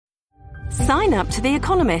Sign up to The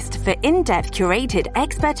Economist for in-depth curated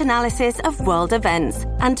expert analysis of world events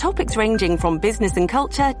and topics ranging from business and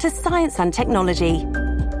culture to science and technology.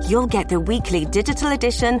 You'll get the weekly digital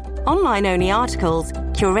edition, online-only articles,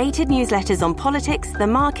 curated newsletters on politics, the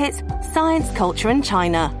markets, science, culture and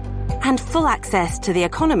China, and full access to The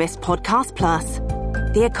Economist Podcast Plus.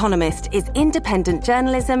 The Economist is independent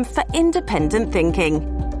journalism for independent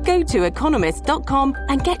thinking. Go to economist.com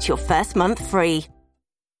and get your first month free.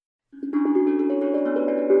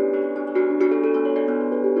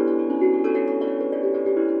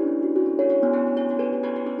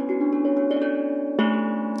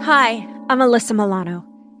 Hi, I'm Alyssa Milano,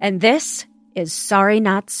 and this is Sorry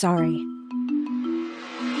Not Sorry.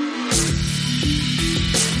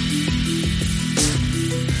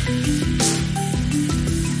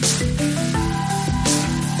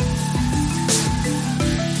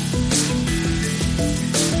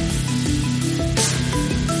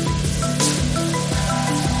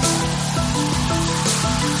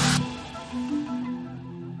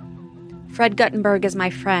 Fred Guttenberg is my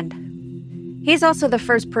friend. He's also the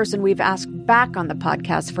first person we've asked back on the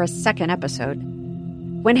podcast for a second episode.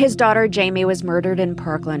 When his daughter Jamie was murdered in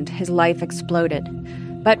Parkland, his life exploded.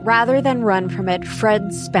 But rather than run from it,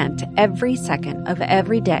 Fred spent every second of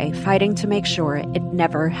every day fighting to make sure it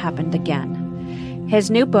never happened again.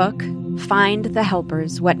 His new book, Find the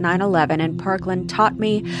Helpers, What 9/11 in Parkland Taught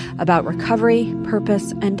Me About Recovery,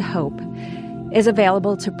 Purpose, and Hope, is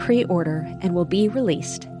available to pre-order and will be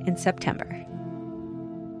released in September.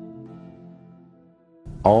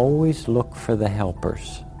 Always look for the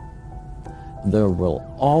helpers. There will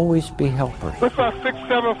always be helpers. Looks like 6,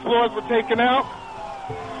 7 floors were taken out.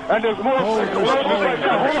 And there's more. Listen,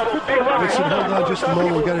 hold on just a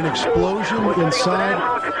moment. We got an explosion inside.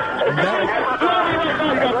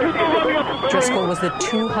 Driscoll was the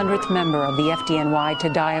 200th member of the FDNY to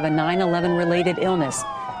die of a 9/11 related illness,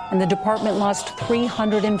 and the department lost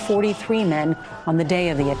 343 men on the day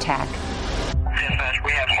of the attack.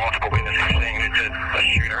 We have multiple witnesses saying it's a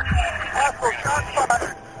shooter. Hostile shots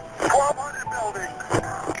fired. 1200 building.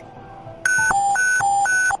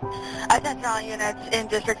 Attention all units in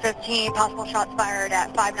District 15. Possible shots fired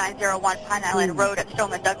at 5901 Pine Island Road at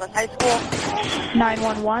Stoneman Douglas High School.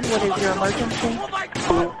 911, what is your emergency?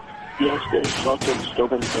 Yes, there's shots at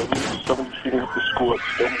Stoneman Douglas. Someone's shooting at the school at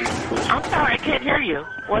Stoneman Douglas. I'm sorry, I can't hear you.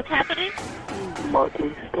 What's happening?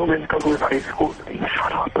 Martin, Stoneman Douglas High School is being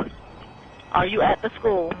shot up. Are you at the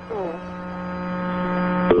school?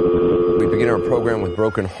 We begin our program with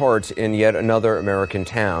broken hearts in yet another American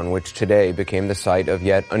town, which today became the site of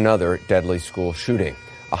yet another deadly school shooting.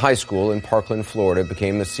 A high school in Parkland, Florida,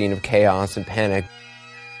 became the scene of chaos and panic.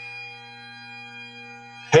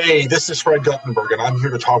 Hey, this is Fred Guttenberg, and I'm here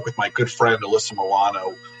to talk with my good friend Alyssa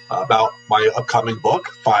Milano about my upcoming book,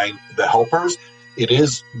 Find the Helpers. It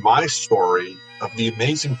is my story of the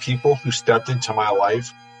amazing people who stepped into my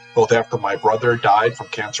life, both after my brother died from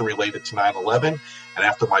cancer related to 9/11 and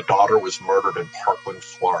after my daughter was murdered in Parkland,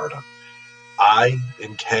 Florida. I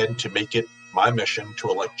intend to make it my mission to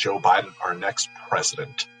elect Joe Biden our next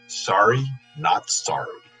president. Sorry, not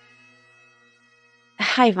sorry.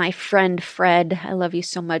 Hi, my friend Fred. I love you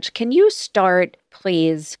so much. Can you start,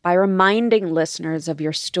 please, by reminding listeners of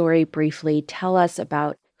your story briefly? Tell us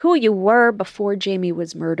about who you were before Jamie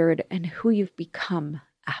was murdered and who you've become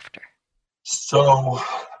after. So,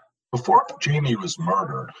 before Jamie was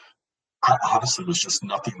murdered, I honestly was just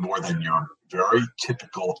nothing more than your very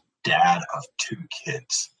typical dad of two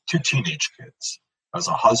teenage kids. As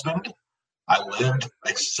a husband, I lived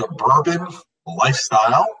a suburban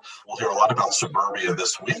lifestyle. We'll hear a lot about suburbia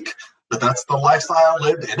this week, but that's the lifestyle I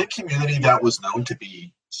lived in, a community that was known to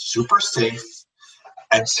be super safe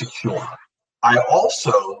and secure. I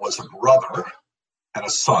also was a brother and a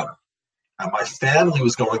son, and my family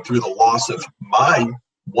was going through the loss of my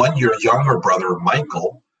 1 year younger brother,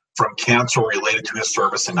 Michael, from cancer related to his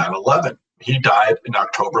service in 9/11. He died in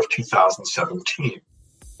October of 2017.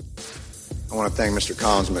 I want to thank Mr.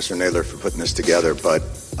 Collins and Mr. Naylor for putting this together, but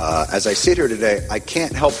as I sit here today, I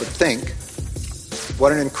can't help but think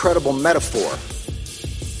what an incredible metaphor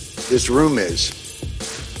this room is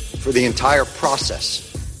for the entire process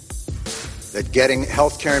that getting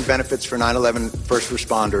health care and benefits for 9/11 first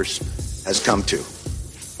responders has come to.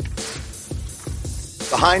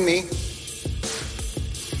 Behind me,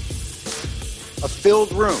 a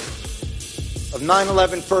filled room of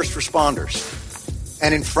 9/11 first responders.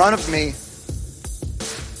 And in front of me,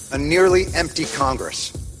 a nearly empty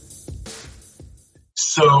Congress.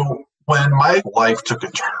 So when my life took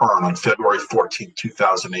a turn on February 14,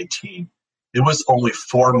 2018, it was only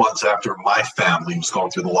 4 months after my family was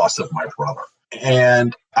going through the loss of my brother.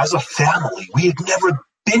 And as a family, we had never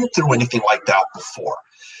been through anything like that before.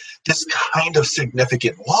 This kind of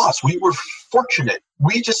significant loss. We were fortunate.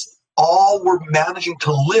 We just all were managing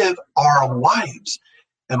to live our lives.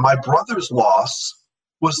 And my brother's loss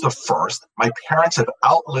was the first. My parents had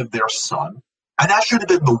outlived their son. And that should have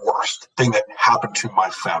been the worst thing that happened to my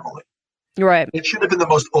family. Right. It should have been the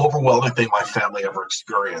most overwhelming thing my family ever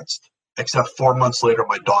experienced. Except 4 months later,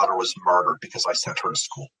 my daughter was murdered because I sent her to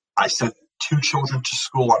school. I sent 2 children to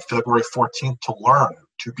school on February 14th to learn,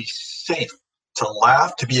 to be safe, to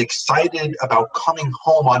laugh, to be excited about coming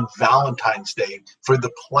home on Valentine's Day for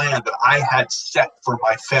the plan that I had set for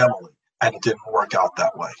my family. And it didn't work out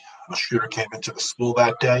that way. A shooter came into the school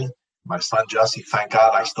that day. My son, Jesse, thank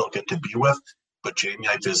God I still get to be with. But Jamie,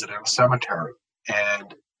 I visited in a cemetery.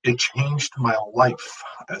 And it changed my life,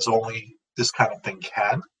 as only this kind of thing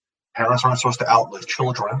can. Parents aren't supposed to outlive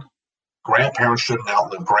children. Grandparents shouldn't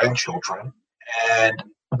outlive grandchildren. And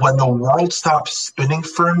when the world stopped spinning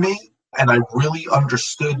for me, and I really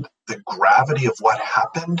understood the gravity of what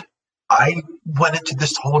happened, I went into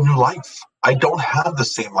this whole new life. I don't have the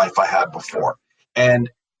same life I had before. And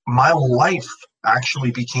my life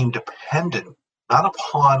actually became dependent, not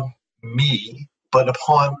upon me, but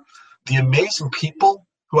upon the amazing people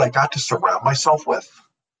who I got to surround myself with,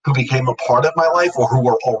 who became a part of my life or who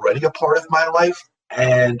were already a part of my life.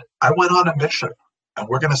 And I went on a mission, and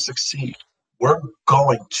we're going to succeed. We're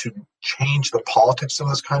going to change the politics of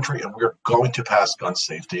this country, and we're going to pass gun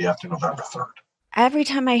safety after November 3rd. Every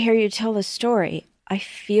time I hear you tell the story, I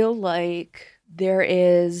feel like there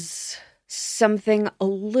is something a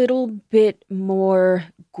little bit more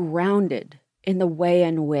grounded in the way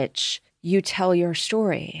in which you tell your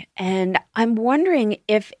story. And I'm wondering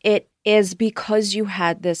if it is because you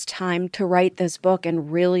had this time to write this book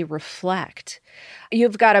and really reflect.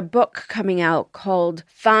 You've got a book coming out called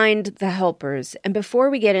Find the Helpers. And before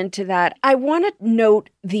we get into that, I want to note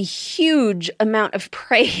the huge amount of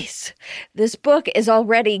praise this book is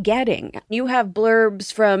already getting. You have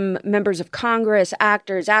blurbs from members of Congress,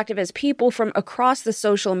 actors, activists, people from across the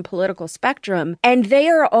social and political spectrum, and they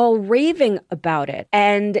are all raving about it.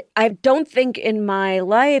 And I don't think in my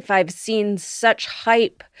life I've seen such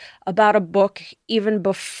hype about a book even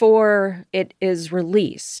before it is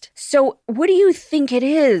released. So what do you think it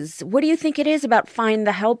is? What do you think it is about Find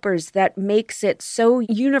the Helpers that makes it so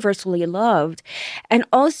universally loved? And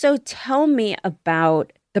also tell me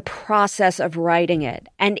about the process of writing it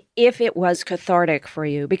and if it was cathartic for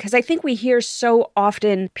you, because I think we hear so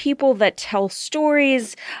often people that tell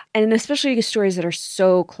stories, and especially stories that are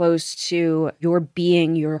so close to your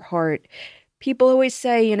being, your heart. People always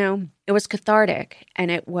say, you know, it was cathartic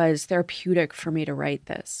and it was therapeutic for me to write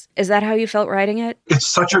this. Is that how you felt writing it? It's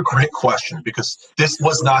such a great question because this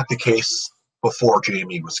was not the case before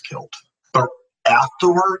Jamie was killed. But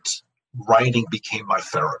afterwards, writing became my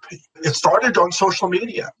therapy. It started on social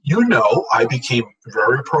media. You know, I became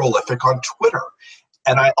very prolific on Twitter.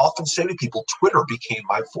 And I often say to people, Twitter became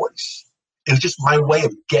my voice. It was just my way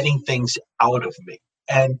of getting things out of me.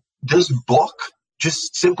 And this book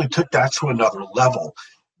just simply took that to another level.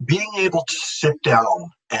 Being able to sit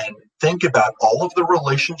down and think about all of the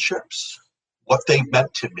relationships, what they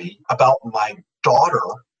meant to me, about my daughter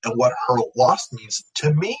and what her loss means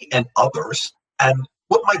to me and others. And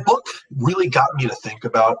what my book really got me to think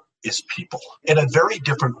about is people in a very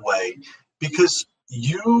different way, because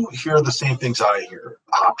you hear the same things I hear.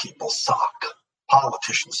 People suck.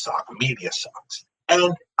 Politicians suck. Media sucks.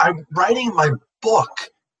 And I'm writing my book,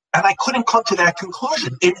 and I couldn't come to that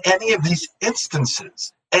conclusion in any of these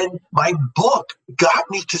instances. And my book got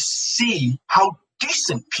me to see how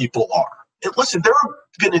decent people are. And listen, there are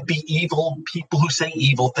going to be evil people who say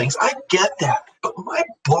evil things. I get that. But my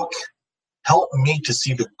book helped me to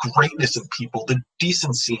see the greatness in people, the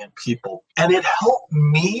decency in people. And it helped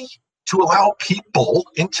me to allow people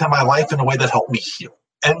into my life in a way that helped me heal.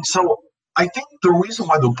 And so I think the reason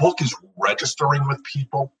why the book is registering with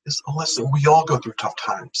people is, listen, we all go through tough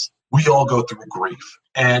times. We all go through grief.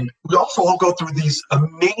 And we also all go through these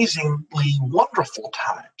amazingly wonderful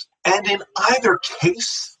times. And in either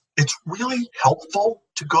case, it's really helpful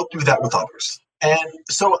to go through that with others. And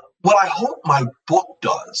so what I hope my book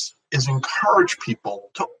does is encourage people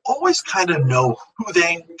to always kind of know who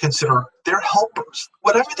they consider their helpers,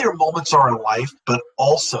 whatever their moments are in life, but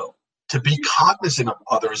also to be cognizant of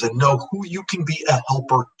others and know who you can be a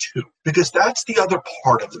helper to, because that's the other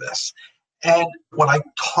part of this. And when I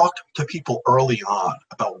talked to people early on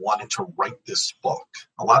about wanting to write this book,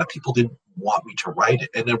 a lot of people didn't want me to write it.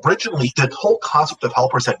 And originally, the whole concept of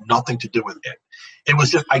helpers had nothing to do with it. It was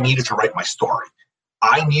just I needed to write my story.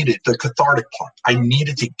 I needed the cathartic part. I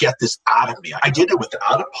needed to get this out of me. I did it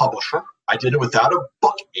without a publisher. I did it without a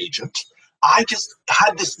book agent. I just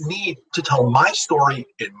had this need to tell my story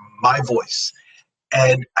in my voice.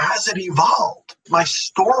 And as it evolved, my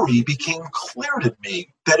story became clear to me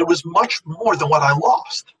that it was much more than what I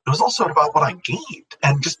lost. It was also about what I gained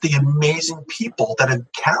and just the amazing people that had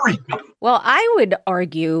carried me. Well, I would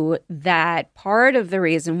argue that part of the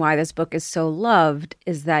reason why this book is so loved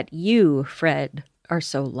is that you, Fred, are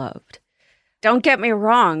so loved. Don't get me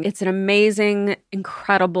wrong. It's an amazing,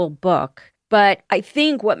 incredible book. But I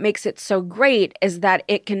think what makes it so great is that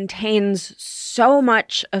it contains so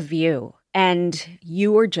much of you. And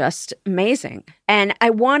you are just amazing. And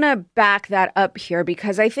I want to back that up here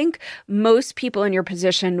because I think most people in your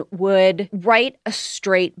position would write a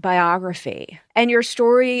straight biography. And your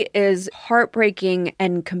story is heartbreaking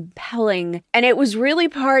and compelling. And it was really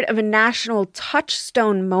part of a national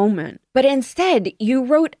touchstone moment. But instead, you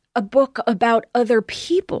wrote a book about other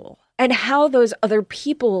people and how those other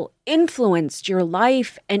people influenced your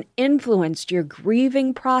life and influenced your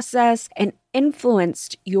grieving process and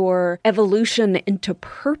influenced your evolution into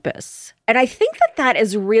purpose. And I think that that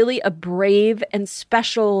is really a brave and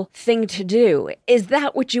special thing to do. Is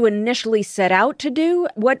that what you initially set out to do?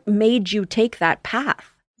 What made you take that path?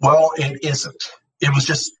 Well, it isn't. It was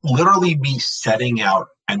just literally me setting out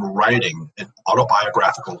and writing an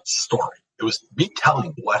autobiographical story. It was me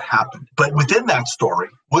telling what happened. But within that story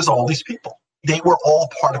was all these people. They were all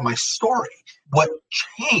part of my story. What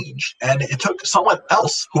changed, and it took someone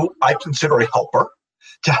else who I consider a helper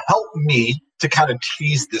to help me to kind of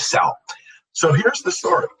tease this out. So here's the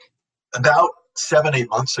story. About 7-8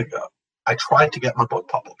 months ago, I tried to get my book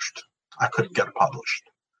published. I couldn't get it published.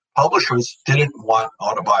 Publishers didn't want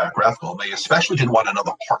autobiographical. They especially didn't want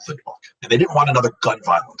another Parkland book. And they didn't want another gun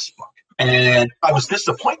violence book. And I was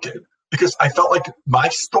disappointed because I felt like my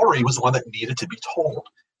story was one that needed to be told.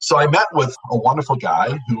 So I met with a wonderful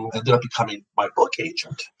guy who ended up becoming my book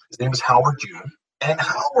agent. His name is Howard June. And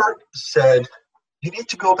Howard said, you need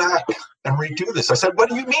to go back and redo this. I said, what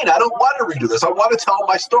do you mean? I don't want to redo this. I want to tell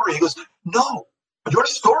my story. He goes, no, your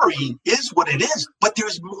story is what it is, but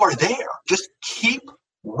there's more there. Just keep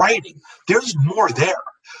writing. There's more there.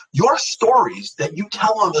 Your stories that you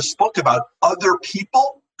tell in this book about other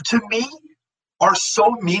people, to me, are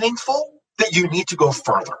so meaningful that you need to go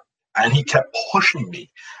further. And he kept pushing me.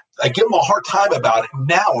 I give him a hard time about it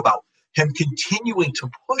now, about him continuing to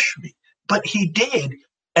push me. But he did.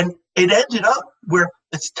 And it ended up where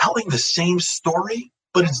it's telling the same story,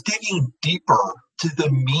 but it's digging deeper to the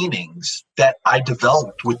meanings that I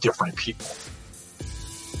developed with different people.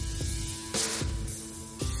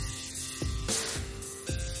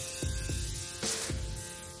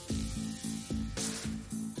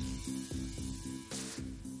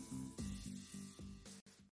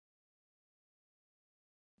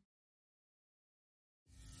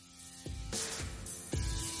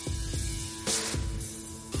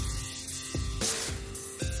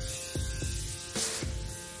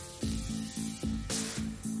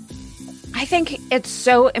 I think it's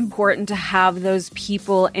so important to have those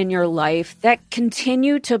people in your life that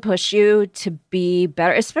continue to push you to be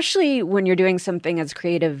better, especially when you're doing something as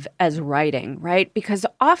creative as writing, right? Because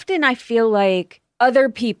often I feel like other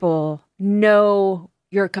people know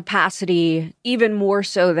your capacity even more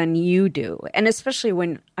so than you do. And especially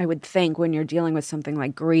when, I would think, when you're dealing with something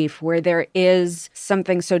like grief, where there is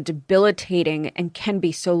something so debilitating and can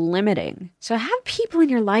be so limiting. So have people in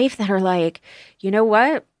your life that are like, you know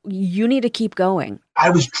what? You need to keep going. I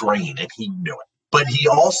was drained and he knew it. But he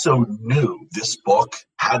also knew this book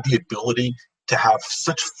had the ability to have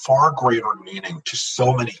such far greater meaning to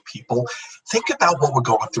so many people. Think about what we're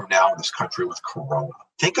going through now in this country with Corona.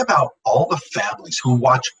 Think about all the families who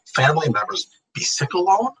watch family members be sick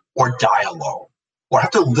alone or die alone, or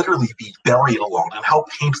have to literally be buried alone, and how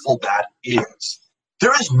painful that is.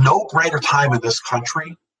 There is no greater time in this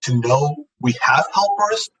country to know we have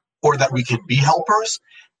helpers or that we can be helpers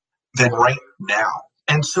than right now.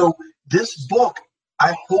 And so this book,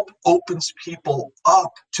 I hope, opens people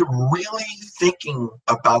up to really thinking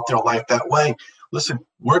about their life that way. Listen,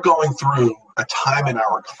 we're going through a time in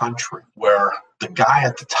our country where the guy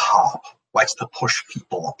at the top likes to push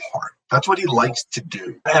people apart. That's what he likes to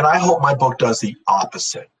do. And I hope my book does the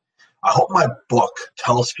opposite. I hope my book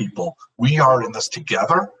tells people we are in this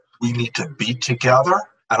together. We need to be together.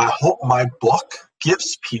 And I hope my book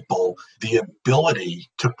gives people the ability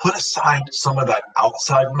to put aside some of that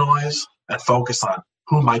outside noise and focus on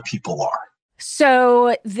who my people are.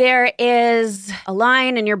 So there is a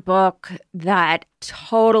line in your book that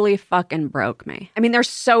totally fucking broke me. I mean, there's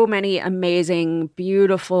so many amazing,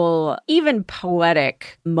 beautiful, even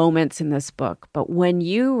poetic moments in this book. But when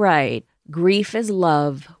you write, grief is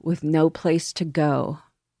love with no place to go,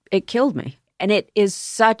 it killed me. And it is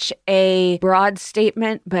such a broad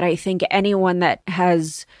statement, but I think anyone that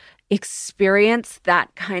has experienced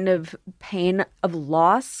that kind of pain of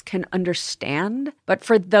loss can understand. But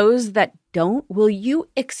for those that don't, will you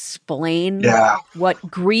explain what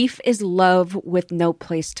grief is love with no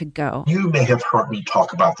place to go? You may have heard me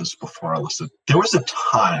talk about this before, Alyssa. There was a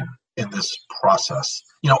time in this process,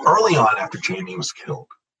 early on after Jamie was killed,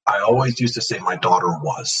 I always used to say my daughter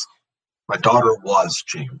was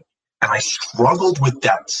Jamie. And I struggled with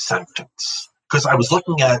that sentence because I was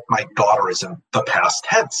looking at my daughter as in the past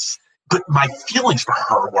tense, but my feelings for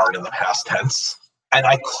her weren't in the past tense. And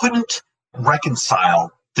I couldn't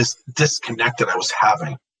reconcile this disconnect that I was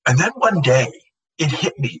having. And then one day it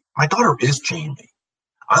hit me. My daughter is Jamie.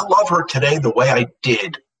 I love her today the way I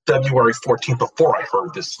did February 14th before I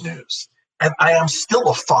heard this news. And I am still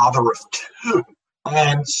a father of two.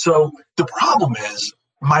 And so the problem is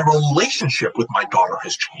my relationship with my daughter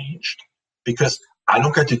has changed because I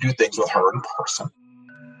don't get to do things with her in person.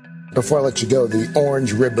 Before I let you go, the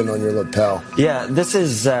orange ribbon on your lapel. Yeah, this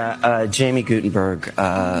is Jamie Guttenberg,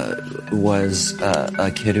 was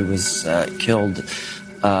a kid who was killed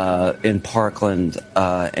in Parkland,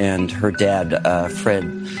 and her dad, Fred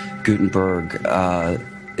Guttenberg,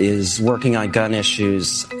 is working on gun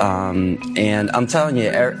issues. And I'm telling you,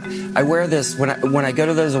 I wear this when I go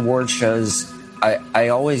to those award shows. I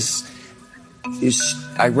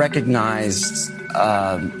recognized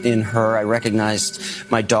in her, I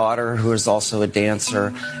recognized my daughter, who is also a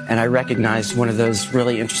dancer, and I recognized one of those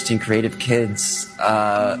really interesting creative kids.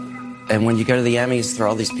 And when you go to the Emmys, there are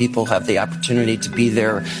all these people who have the opportunity to be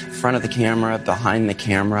there, in front of the camera, behind the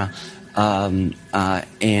camera. And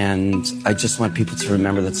I just want people to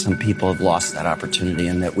remember that some people have lost that opportunity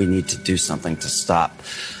and that we need to do something to stop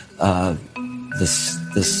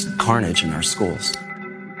this carnage in our schools.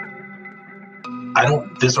 I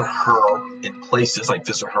don't visit her in places like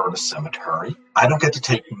visit her in a cemetery. I don't get to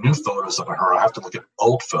take new photos of her. I have to look at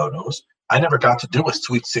old photos. I never got to do a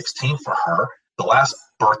Sweet 16 for her. The last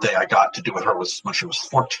birthday I got to do with her was when she was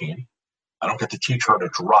 14. I don't get to teach her to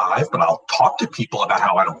drive, but I'll talk to people about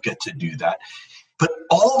how I don't get to do that. But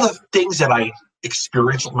all the things that I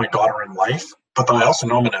experienced with my daughter in life, but that I also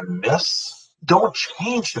know I'm going to miss, don't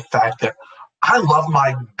change the fact that I love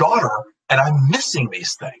my daughter and I'm missing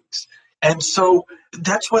these things. And so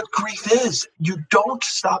that's what grief is. You don't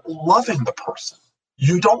stop loving the person.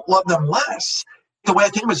 You don't love them less. The way I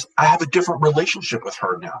think of it is I have a different relationship with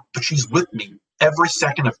her now, but she's with me every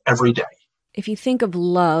second of every day. If you think of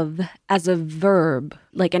love as a verb,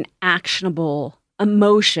 like an actionable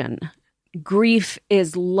emotion, grief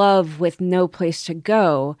is love with no place to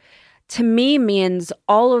go, to me means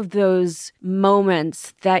all of those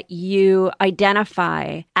moments that you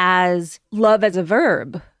identify as love as a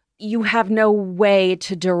verb, you have no way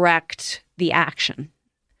to direct the action.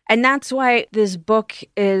 And that's why this book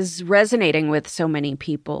is resonating with so many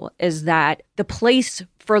people, is that the place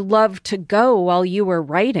for love to go while you were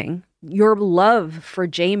writing, your love for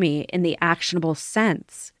Jamie in the actionable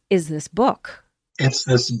sense, is this book. It's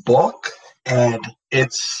this book, and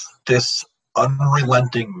it's this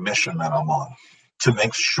unrelenting mission that I'm on to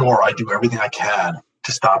make sure I do everything I can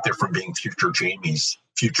to stop there from being future Jamies,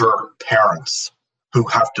 future parents who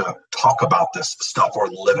have to talk about this stuff or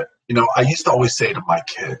live it. I used to always say to my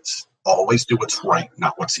kids, always do what's right,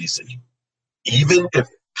 not what's easy. Even if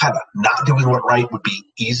kind of not doing what right would be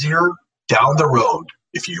easier down the road,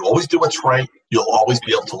 if you always do what's right, you'll always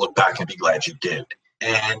be able to look back and be glad you did.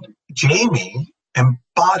 And Jamie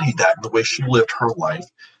embodied that in the way she lived her life.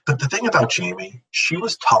 But the thing about Jamie, she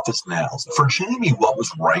was tough as nails. For Jamie, what was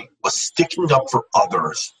right was sticking up for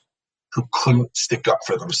others who couldn't stick up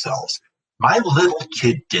for themselves. My little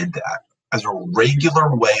kid did that as a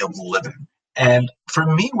regular way of living. And for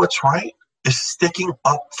me, what's right is sticking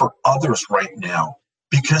up for others right now,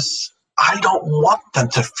 because I don't want them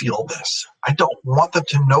to feel this. I don't want them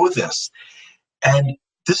to know this. And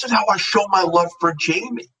this is how I show my love for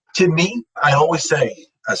Jamie. To me, I always say,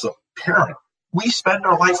 as a parent, we spend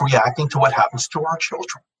our life reacting to what happens to our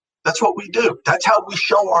children. That's what we do. That's how we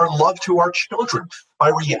show our love to our children, by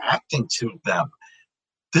reacting to them.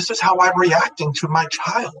 This is how I'm reacting to my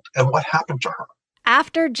child and what happened to her.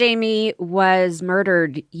 After Jamie was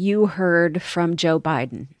murdered, you heard from Joe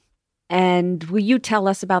Biden. And will you tell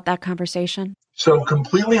us about that conversation? So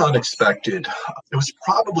completely unexpected. It was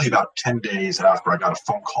probably about 10 days after I got a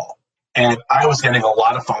phone call And I was getting a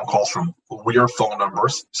lot of phone calls from weird phone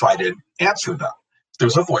numbers, so I didn't answer them.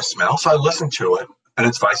 There's a voicemail, so I listened to it, and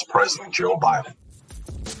it's Vice President Joe Biden.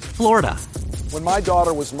 Florida. When my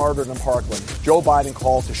daughter was murdered in Parkland, Joe Biden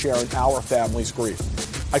called to share in our family's grief.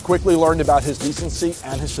 I quickly learned about his decency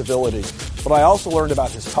and his civility, but I also learned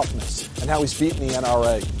about his toughness and how he's beaten the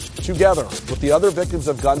NRA. Together with the other victims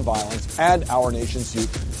of gun violence and our nation's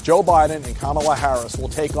youth, Joe Biden and Kamala Harris will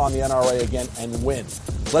take on the NRA again and win.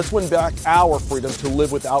 Let's win back our freedom to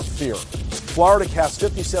live without fear. Florida cast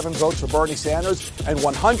 57 votes for Bernie Sanders and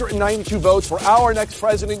 192 votes for our next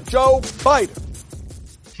president, Joe Biden.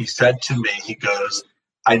 He said to me, he goes,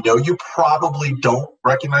 I know you probably don't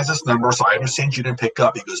recognize this number, so I understand you didn't pick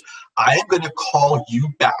up. He goes, I am going to call you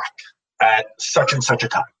back at such and such a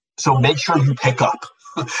time. So make sure you pick up.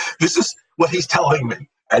 This is what he's telling me.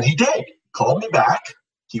 And he did. Called me back.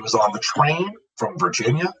 He was on the train from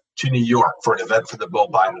Virginia to New York for an event for the Bill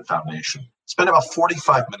Biden Foundation. Spent about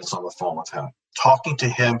 45 minutes on the phone with him. Talking to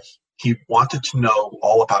him, he wanted to know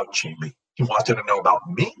all about Jamie. He wanted to know about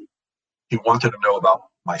me. He wanted to know about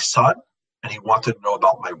my son. And he wanted to know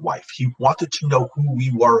about my wife. He wanted to know who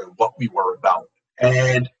we were and what we were about.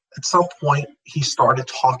 And at some point, he started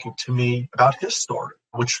talking to me about his story,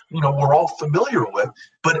 which, we're all familiar with,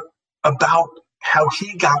 but about how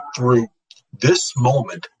he got through this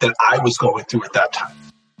moment that I was going through at that time.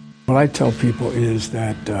 What I tell people is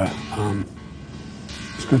that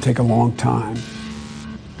it's going to take a long time,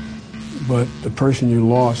 but the person you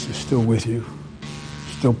lost is still with you,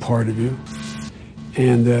 still part of you.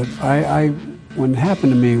 And that when it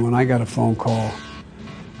happened to me, when I got a phone call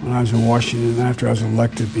when I was in Washington after I was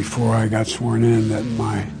elected, before I got sworn in, that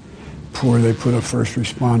they put a first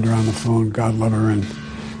responder on the phone, God love her, and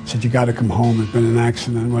said, you got to come home. There's been an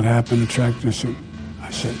accident. What happened?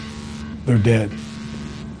 I said, they're dead.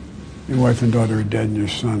 Your wife and daughter are dead and your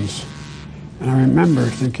sons. And I remember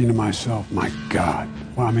thinking to myself, my God.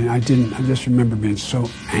 Well, I just remember being so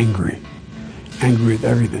angry with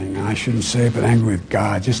everything. And I shouldn't say it, but angry with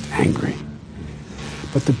God, just angry.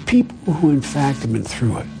 But the people who, in fact, have been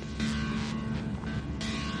through it,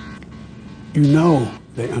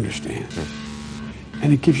 they understand.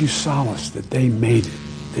 And it gives you solace that they made it.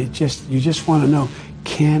 You just want to know,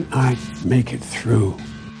 can I make it through?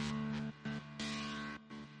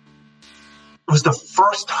 It was the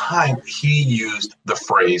first time he used the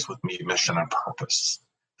phrase with me, mission and purpose.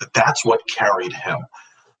 That's what carried him.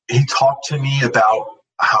 He talked to me about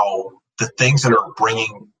how the things that are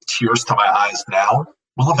bringing tears to my eyes now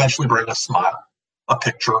will eventually bring a smile, a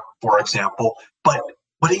picture, for example. But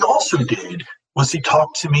what he also did was he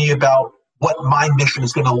talked to me about what my mission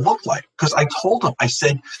is going to look like. Because I told him, I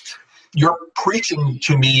said, you're preaching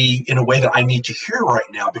to me in a way that I need to hear right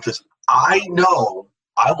now, because I know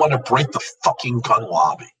I want to break the fucking gun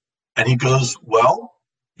lobby. And he goes, well,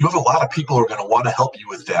 you have a lot of people who are going to want to help you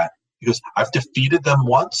with that. He goes, I've defeated them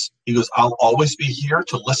once. He goes, I'll always be here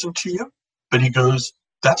to listen to you. But he goes,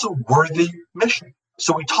 that's a worthy mission.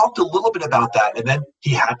 So we talked a little bit about that, and then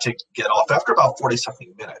he had to get off. After about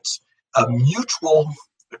 40-something minutes, a mutual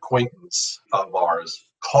acquaintance of ours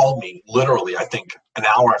called me literally, I think, an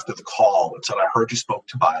hour after the call and said, I heard you spoke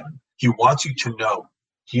to Biden. He wants you to know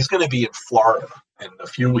he's going to be in Florida in a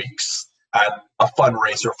few weeks at a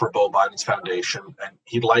fundraiser for Beau Biden's foundation, and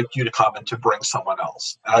he'd like you to come and to bring someone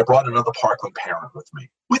else. And I brought another Parkland parent with me.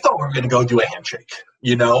 We thought we were going to go do a handshake,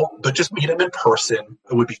 but just meet him in person.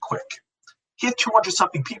 It would be quick. He had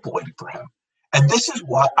 200-something people waiting for him. And this is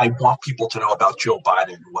what I want people to know about Joe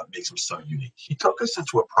Biden and what makes him so unique. He took us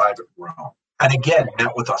into a private room and again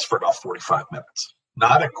met with us for about 45 minutes.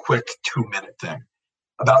 Not a quick 2-minute thing.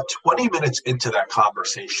 About 20 minutes into that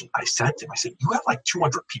conversation, I said to him, you have like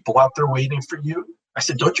 200 people out there waiting for you? I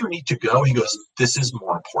said, don't you need to go? He goes, this is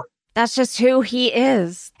more important. That's just who he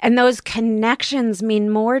is. And those connections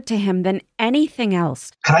mean more to him than anything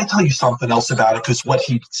else. Can I tell you something else about it? Because what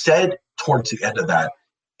he said towards the end of that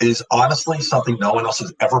is honestly something no one else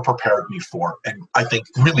has ever prepared me for. And I think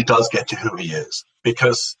really does get to who he is.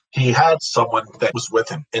 Because he had someone that was with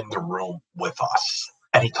him in the room with us.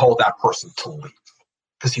 And he told that person to leave.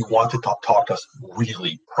 Because he wanted to talk to us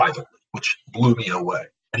really privately, which blew me away.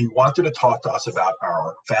 And he wanted to talk to us about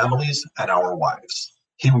our families and our wives.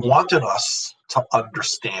 He wanted us to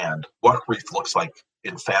understand what grief looks like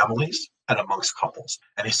in families and amongst couples.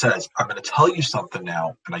 And he says, I'm going to tell you something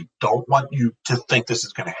now, and I don't want you to think this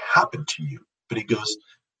is going to happen to you. But he goes,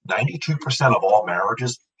 92% of all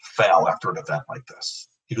marriages fail after an event like this.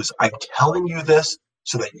 He goes, I'm telling you this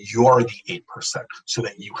so that you're the 8%, so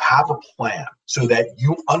that you have a plan, so that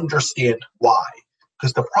you understand why.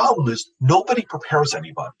 Because the problem is nobody prepares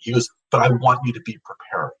anybody. He goes, but I want you to be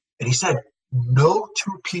prepared. And he said, no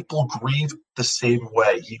two people grieve the same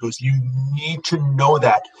way. He goes, you need to know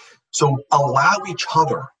that. So allow each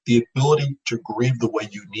other the ability to grieve the way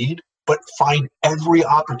you need, but find every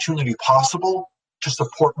opportunity possible to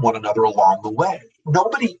support one another along the way.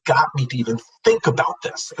 Nobody got me to even think about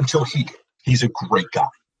this until he did. He's a great guy.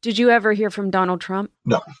 Did you ever hear from Donald Trump?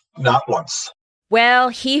 No, not once. Well,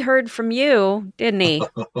 he heard from you, didn't he?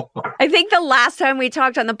 I think the last time we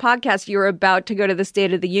talked on the podcast, you were about to go to the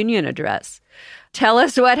State of the Union address. Tell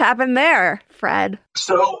us what happened there, Fred.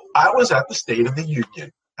 So I was at the State of the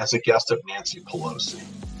Union as a guest of Nancy Pelosi.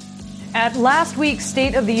 At last week's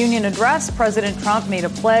State of the Union address, President Trump made a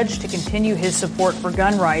pledge to continue his support for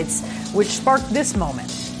gun rights, which sparked this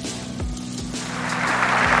moment.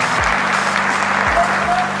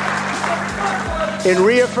 In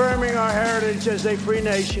reaffirming our heritage as a free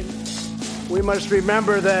nation, we must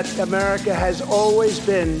remember that America has always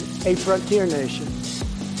been a frontier nation.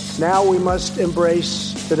 Now we must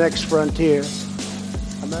embrace the next frontier.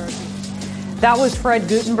 America. That was Fred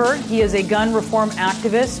Guttenberg. He is a gun reform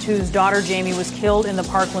activist whose daughter Jamie was killed in the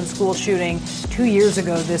Parkland school shooting 2 years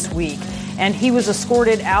ago this week. And he was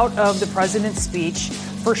escorted out of the president's speech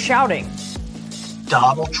for shouting.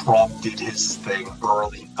 Donald Trump did his thing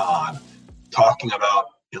early on, talking about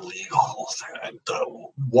illegals and the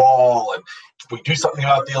wall. And if we do something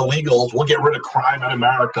about the illegals, we'll get rid of crime in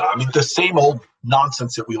America. I mean, the same old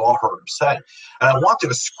nonsense that we all heard him say. And I wanted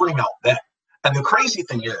to scream out then. And the crazy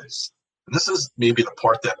thing is, this is maybe the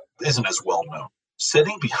part that isn't as well known.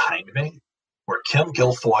 Sitting behind me were Kim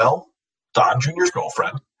Guilfoyle, Don Jr.'s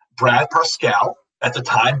girlfriend, Brad Parscale, at the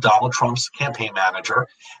time Donald Trump's campaign manager,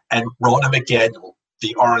 and Ronna McDaniel,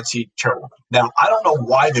 the RNC chairwoman. Now, I don't know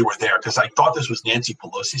why they were there, because I thought this was Nancy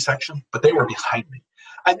Pelosi's section, but they were behind me.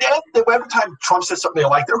 And then every time Trump said something they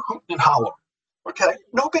like, they're hooting and hollering. Okay,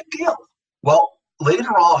 no big deal. Well,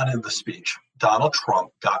 later on in the speech, Donald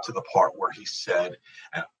Trump got to the part where he said,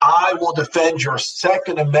 and I will defend your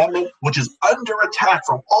Second Amendment, which is under attack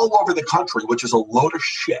from all over the country, which is a load of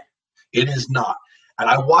shit. It is not.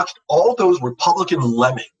 And I watched all those Republican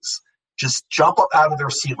lemmings just jump up out of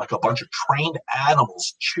their seat like a bunch of trained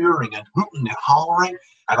animals, cheering and hooting and hollering.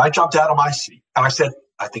 And I jumped out of my seat and I said,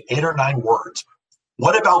 I think 8 or 9 words.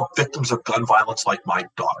 What about victims of gun violence like my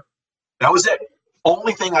daughter? That was it.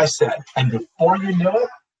 Only thing I said. And before you knew it,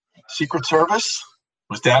 Secret Service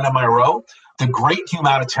was down in my row. The great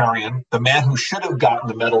humanitarian, the man who should have gotten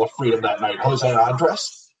the Medal of Freedom that night, Jose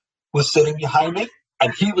Andres, was sitting behind me,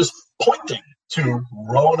 and he was pointing to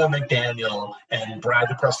Ronna McDaniel and Brad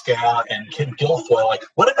Parscale and Kim Guilfoyle, like,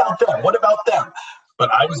 what about them? What about them? But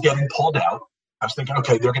I was getting pulled out. I was thinking,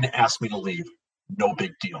 okay, they're going to ask me to leave. No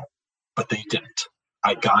big deal. But they didn't.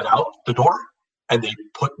 I got out the door, and they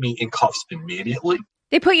put me in cuffs immediately.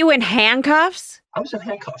 They put you in handcuffs? I was in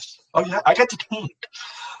handcuffs. Oh, yeah. I got detained.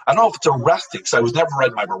 I don't know if it's arrested because I was never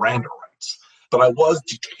read my Miranda rights, but I was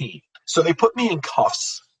detained. So they put me in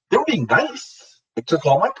cuffs. They were being nice. They took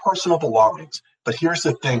all my personal belongings. But here's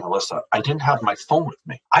the thing, Alyssa. I didn't have my phone with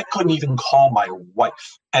me. I couldn't even call my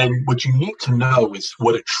wife. And what you need to know is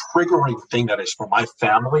what a triggering thing that is for my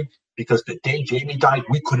family, because the day Jamie died,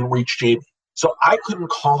 we couldn't reach Jamie. So I couldn't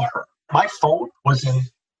call her. My phone was in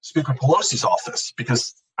Speaker Pelosi's office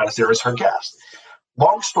because I was there as her guest.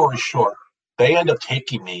 Long story short, they end up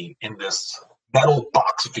taking me in this metal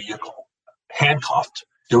box vehicle, handcuffed.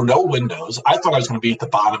 There were no windows. I thought I was going to be at the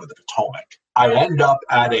bottom of the Potomac. I end up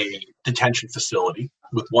at a detention facility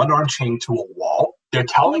with one arm chained to a wall. They're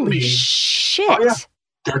telling me, shit. Oh, yeah.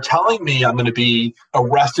 They're telling me I'm going to be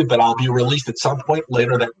arrested, but I'll be released at some point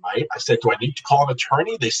later that night. I said, do I need to call an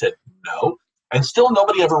attorney? They said, no. And still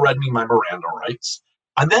nobody ever read me my Miranda rights.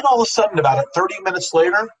 And then all of a sudden, about 30 minutes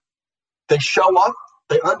later, they show up,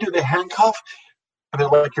 they undo the handcuff, and they're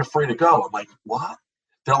like, you're free to go. I'm like, what?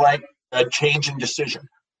 They're like, a change in decision.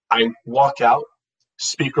 I walk out.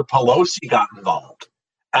 Speaker Pelosi got involved.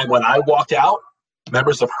 And when I walked out,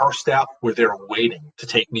 members of her staff were there waiting to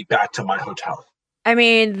take me back to my hotel. I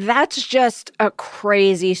mean, that's just a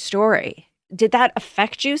crazy story. Did that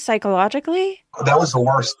affect you psychologically? That was the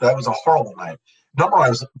worst. That was a horrible night. Number one, I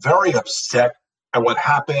was very upset at what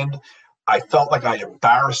happened. I felt like I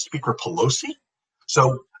embarrassed Speaker Pelosi.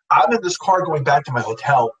 So I'm in this car going back to my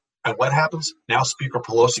hotel. And what happens? Now Speaker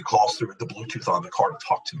Pelosi calls through the Bluetooth on the car to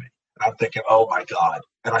talk to me. And I'm thinking, oh, my God.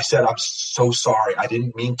 And I said, I'm so sorry. I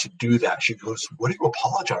didn't mean to do that. She goes, what are you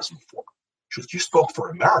apologizing for? She goes, you spoke for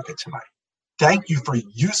America tonight. Thank you for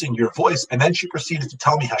using your voice. And then she proceeded to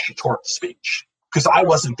tell me how she tore up the speech because I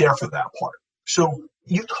wasn't there for that part. So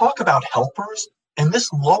you talk about helpers. In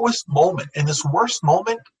this lowest moment, in this worst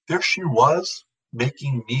moment, there she was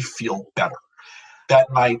making me feel better.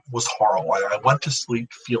 that night was horrible. I went to sleep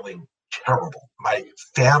feeling terrible. My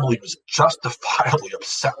family was justifiably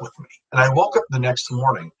upset with me. And I woke up the next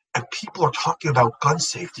morning and people are talking about gun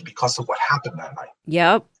safety because of what happened that night.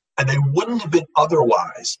 Yep. And they wouldn't have been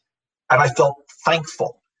otherwise. And I felt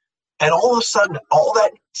thankful. And all of a sudden, all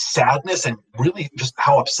that sadness and really just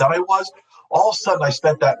how upset I was, all of a sudden I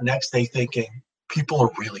spent that next day thinking, people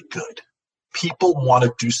are really good. People want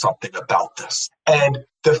to do something about this. And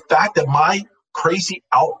the fact that my crazy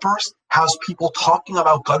outburst has people talking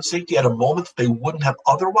about gun safety at a moment that they wouldn't have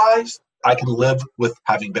otherwise, I can live with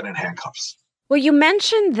having been in handcuffs. Well, you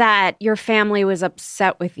mentioned that your family was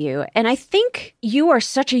upset with you, and I think you are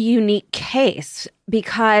such a unique case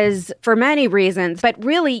because for many reasons, but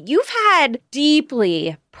really you've had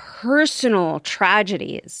deeply personal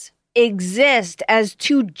tragedies exist as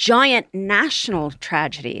two giant national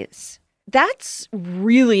tragedies. That's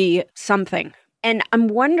really something. And I'm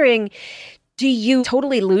wondering, do you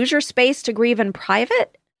totally lose your space to grieve in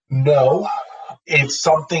private? No, it's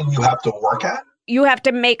something you have to work at. You have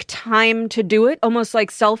to make time to do it, almost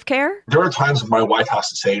like self-care? There are times when my wife has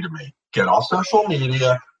to say to me, get off social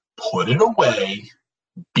media, put it away,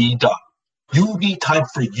 be done. You need time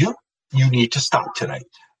for you. You need to stop today.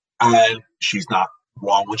 And she's not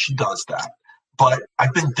wrong when she does that. But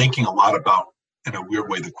I've been thinking a lot about, in a weird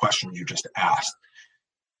way, the question you just asked.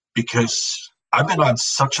 Because I've been on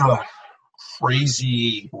such a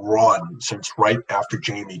crazy run since right after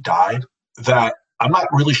Jamie died that I'm not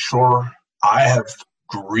really sure I have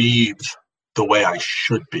grieved the way I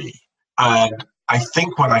should be. And I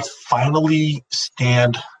think when I finally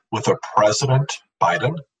stand with a President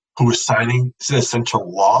Biden who is signing this into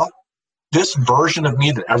law, this version of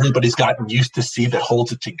me that everybody's gotten used to see that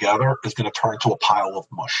holds it together is going to turn into a pile of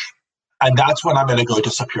mush. And that's when I'm going to go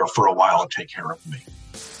disappear for a while and take care of me.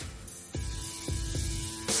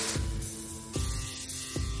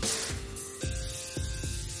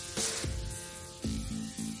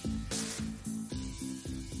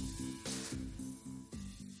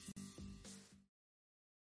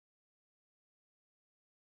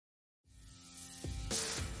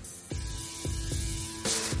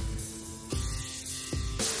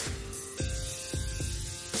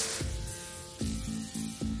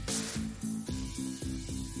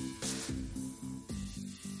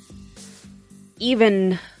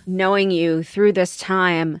 Even knowing you through this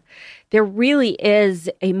time, there really is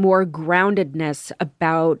a more groundedness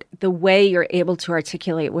about the way you're able to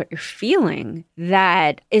articulate what you're feeling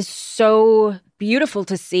that is so beautiful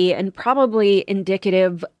to see and probably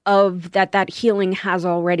indicative of that healing has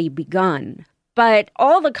already begun. But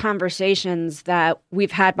all the conversations that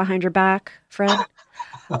we've had behind your back, Fred,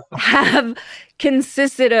 have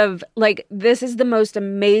consisted of like, this is the most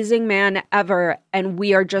amazing man ever, and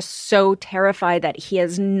we are just so terrified that he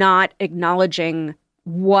is not acknowledging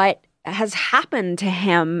what has happened to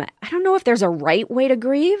him. I don't know if there's a right way to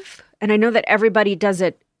grieve, and I know that everybody does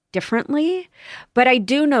it differently, but I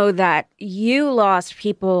do know that you lost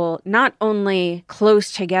people not only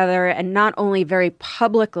close together and not only very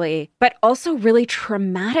publicly, but also really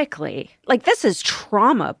traumatically. Like, this is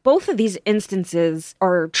trauma. Both of these instances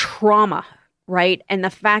are trauma, right? And the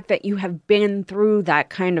fact that you have been through that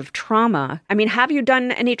kind of trauma. I mean, have you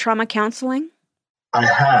done any trauma counseling? I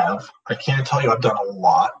have. I can't tell you I've done a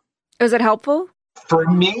lot. Is it helpful? For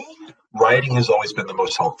me, writing has always been the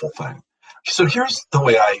most helpful thing. So here's the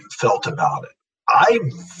way I felt about it. I'm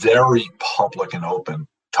very public and open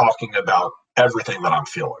talking about everything that I'm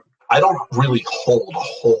feeling. I don't really hold a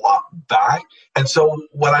whole lot back. And so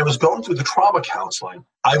when I was going through the trauma counseling,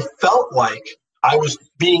 I felt like I was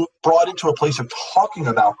being brought into a place of talking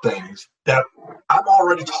about things that I'm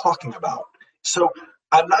already talking about. So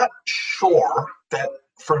I'm not sure that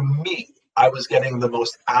for me, I was getting the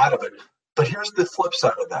most out of it. But here's the flip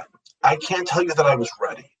side of that. I can't tell you that I was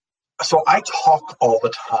ready. So I talk all the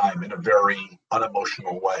time in a very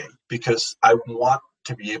unemotional way because I want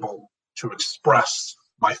to be able to express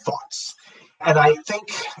my thoughts. And I think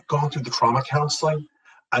going through the trauma counseling,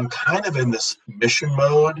 I'm kind of in this mission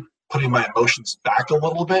mode, putting my emotions back a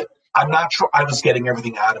little bit. I'm not sure I was getting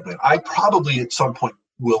everything out of it. I probably at some point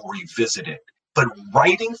will revisit it. But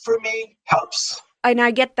writing for me helps. And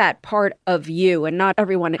I get that part of you, and not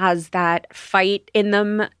everyone has that fight in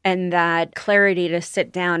them and that clarity to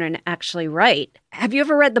sit down and actually write. Have you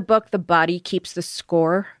ever read the book, The Body Keeps the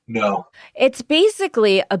Score? No. It's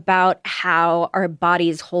basically about how our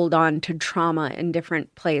bodies hold on to trauma in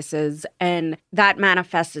different places, and that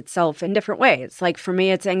manifests itself in different ways. Like for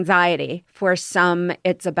me, it's anxiety. For some,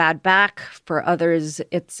 it's a bad back. For others,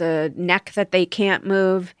 it's a neck that they can't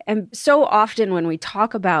move. And so often when we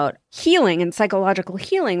talk about healing and psychological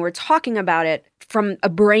healing, we're talking about it from a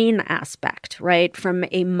brain aspect, right? From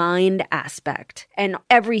a mind aspect and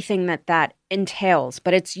everything that entails.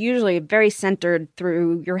 But it's usually very centered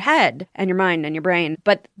through your head and your mind and your brain.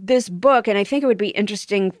 But this book, and I think it would be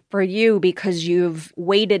interesting for you because you've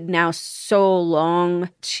waited now so long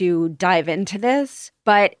to dive into this,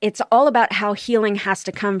 but it's all about how healing has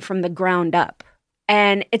to come from the ground up.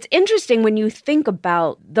 And it's interesting when you think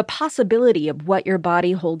about the possibility of what your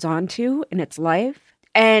body holds on to in its life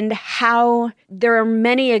and how there are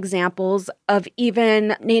many examples of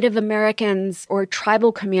even Native Americans or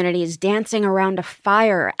tribal communities dancing around a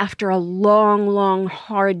fire after a long, long,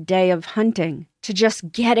 hard day of hunting to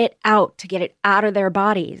just get it out, to get it out of their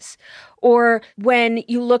bodies. Or when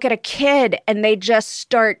you look at a kid and they just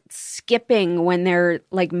start skipping when they're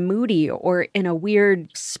like moody or in a weird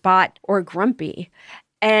spot or grumpy.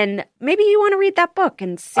 And maybe you want to read that book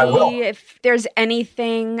and see if there's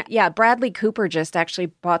anything. Yeah, Bradley Cooper just actually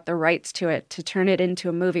bought the rights to it to turn it into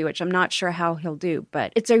a movie, which I'm not sure how he'll do.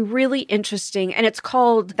 But it's a really interesting, and it's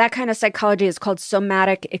called, that kind of psychology is called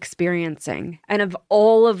somatic experiencing. And of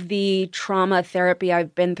all of the trauma therapy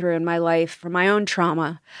I've been through in my life, for my own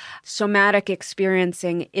trauma, somatic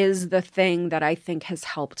experiencing is the thing that I think has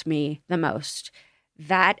helped me the most.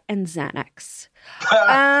 That and Xanax.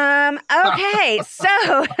 Okay,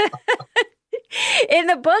 so in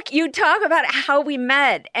the book, you talk about how we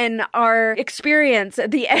met and our experience at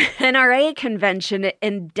the NRA convention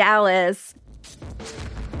in Dallas.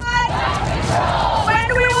 When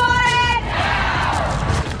do we want it?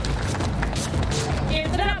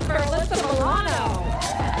 Give it up for Alyssa Milano.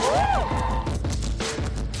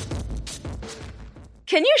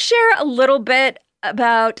 Can you share a little bit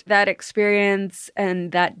about that experience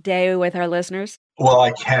and that day with our listeners? Well,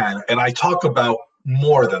 I can. And I talk about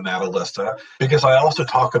more than that, Alyssa, because I also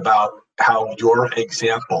talk about how your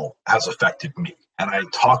example has affected me. And I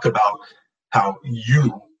talk about how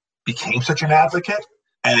you became such an advocate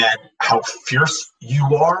and how fierce you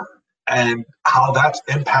are and how that's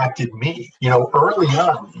impacted me. You know, early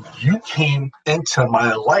on, you came into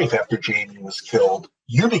my life after Jamie was killed.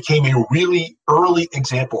 You became a really early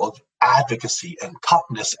example of advocacy and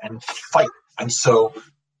toughness and fight. And so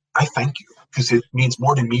I thank you because it means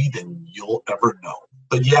more to me than you'll ever know.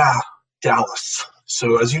 But yeah, Dallas.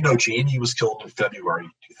 So as you know, Jamie was killed in February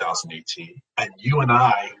 2018, and you and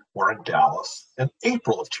I were in Dallas in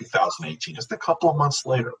April of 2018, just a couple of months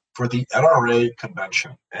later, for the NRA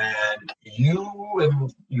convention. And you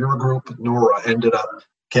and your group, Nora, ended up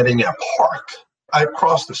getting a park. I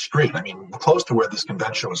crossed the street, close to where this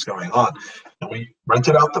convention was going on, and we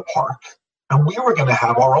rented out the park, and we were going to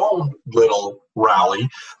have our own little rally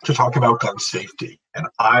to talk about gun safety. And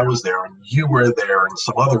I was there, and you were there, and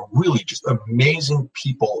some other really just amazing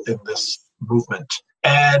people in this movement.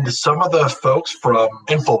 And some of the folks from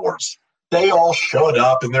InfoWars, they all showed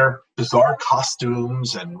up in their bizarre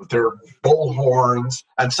costumes and with their bullhorns,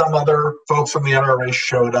 and some other folks from the NRA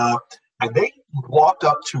showed up. And they walked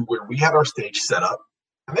up to where we had our stage set up,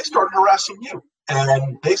 and they started harassing you.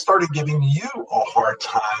 And they started giving you a hard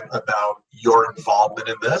time about your involvement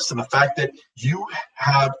in this and the fact that you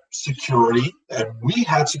have security and we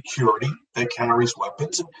had security that carries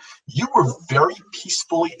weapons. And you were very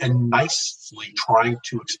peacefully and nicely trying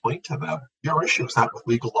to explain to them, your issue is not with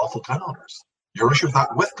legal lawful gun owners. Your issue is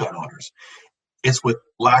not with gun owners. It's with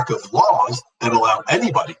lack of laws that allow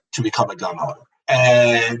anybody to become a gun owner.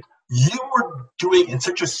 And you were doing it in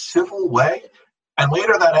such a civil way. And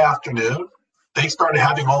later that afternoon, they started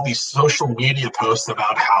having all these social media posts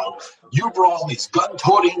about how you brought all these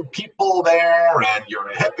gun-toting people there and you're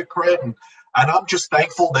a hypocrite. And I'm just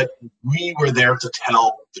thankful that we were there to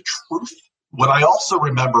tell the truth. What I also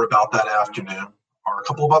remember about that afternoon are a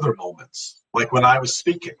couple of other moments, like when I was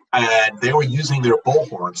speaking and they were using their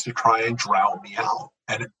bullhorns to try and drown me out.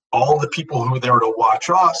 And all the people who were there to watch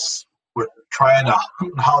us were trying to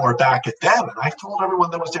hoot and holler back at them. And I told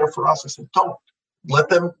everyone that was there for us, I said, don't. Let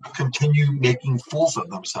them continue making fools of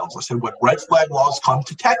themselves. I said, when red flag laws come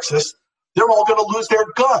to Texas, they're all going to lose their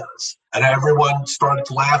guns. And everyone started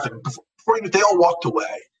to laugh. And before you know, they all walked away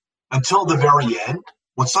until the very end,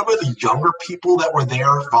 when some of the younger people that were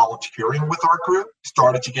there volunteering with our group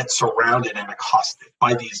started to get surrounded and accosted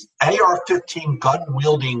by these AR-15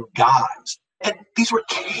 gun-wielding guys. And these were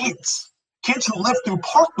kids who lived through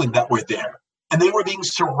Parkland that were there. And they were being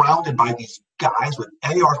surrounded by these guys with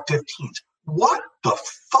AR-15s. What the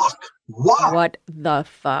fuck? Why? What the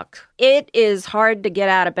fuck? It is hard to get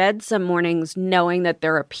out of bed some mornings knowing that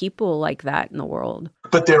there are people like that in the world.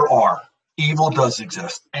 But there are. Evil does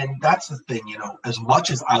exist. And that's the thing, you know, as much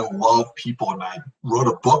as I love people and I wrote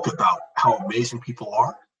a book about how amazing people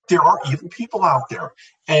are, there are evil people out there.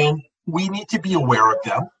 And we need to be aware of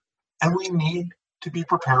them, and we need to be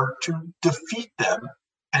prepared to defeat them.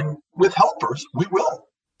 And with helpers, we will.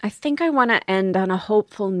 I think I want to end on a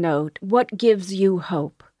hopeful note. What gives you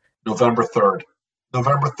hope? November 3rd.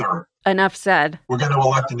 November 3rd. Enough said. We're going to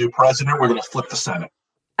elect a new president. We're going to flip the Senate.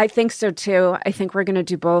 I think so, too. I think we're going to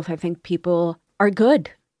do both. I think people are good.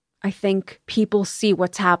 I think people see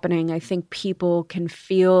what's happening. I think people can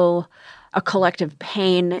feel a collective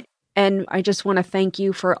pain. And I just want to thank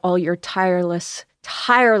you for all your tireless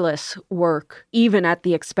work, even at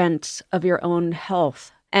the expense of your own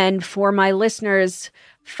health. And for my listeners,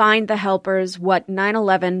 find The Helpers, What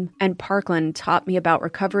 9/11 and Parkland Taught Me About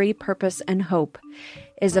Recovery, Purpose, and Hope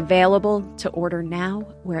is available to order now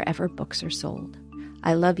wherever books are sold.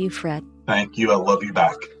 I love you, Fred. Thank you. I love you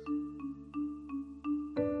back.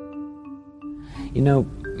 You know,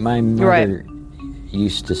 my mother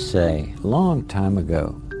used to say a long time ago,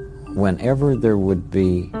 whenever there would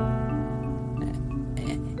be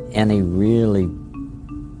any really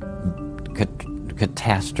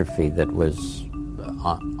catastrophe that was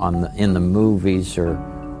in the movies or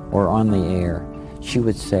on the air, she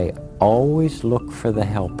would say, always look for the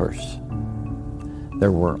helpers.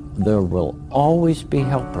 There will always be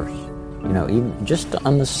helpers, you know, even just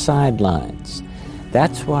on the sidelines.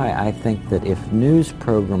 That's why I think that if news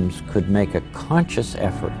programs could make a conscious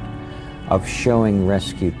effort of showing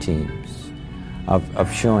rescue teams,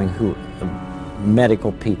 of showing who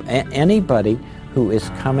medical people, anybody who is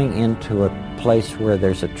coming into a place where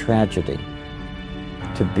there's a tragedy,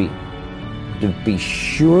 to be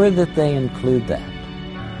sure that they include that.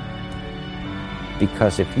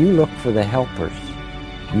 Because if you look for the helpers,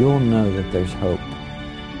 you'll know that there's hope.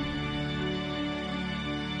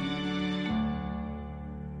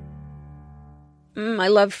 I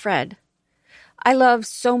love Fred. I love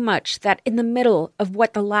so much that in the middle of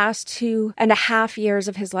what the last 2.5 years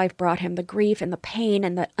of his life brought him, the grief and the pain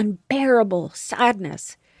and the unbearable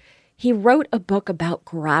sadness, he wrote a book about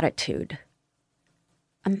gratitude.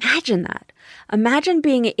 Imagine that. Imagine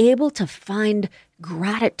being able to find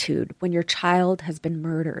gratitude when your child has been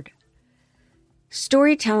murdered.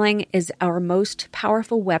 Storytelling is our most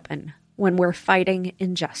powerful weapon when we're fighting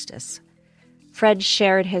injustice. Fred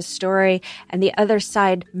shared his story, and the other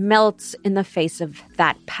side melts in the face of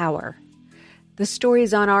that power. The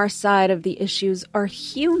stories on our side of the issues are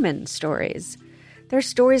human stories. They're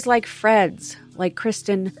stories like Fred's, like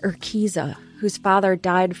Kristen Urquiza, whose father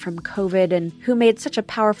died from COVID and who made such a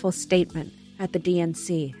powerful statement at the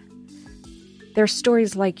DNC. They're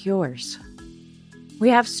stories like yours. We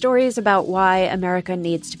have stories about why America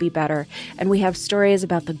needs to be better, and we have stories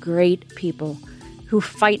about the great people who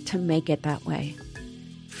fight to make it that way.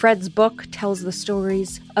 Fred's book tells the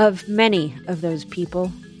stories of many of those people,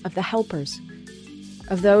 of the helpers,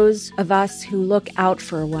 of those of us who look out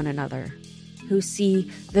for one another, who see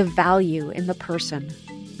the value in the person,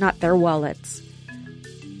 not their wallets.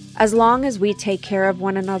 As long as we take care of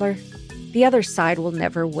one another, the other side will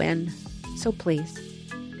never win. So please,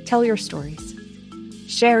 tell your stories.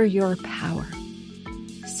 Share your power.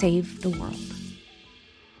 Save the world.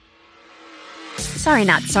 Sorry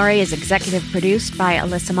Not Sorry is executive produced by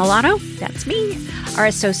Alyssa Milano. That's me. Our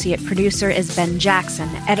associate producer is Ben Jackson.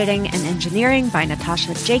 Editing and engineering by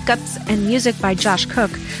Natasha Jacobs. And music by Josh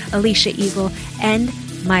Cook, Alicia Eagle, and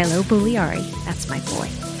Milo Bugliari. That's my boy.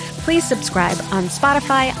 Please subscribe on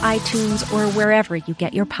Spotify, iTunes, or wherever you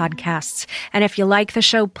get your podcasts. And if you like the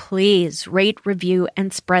show, please rate, review,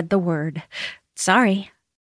 and spread the word. Sorry.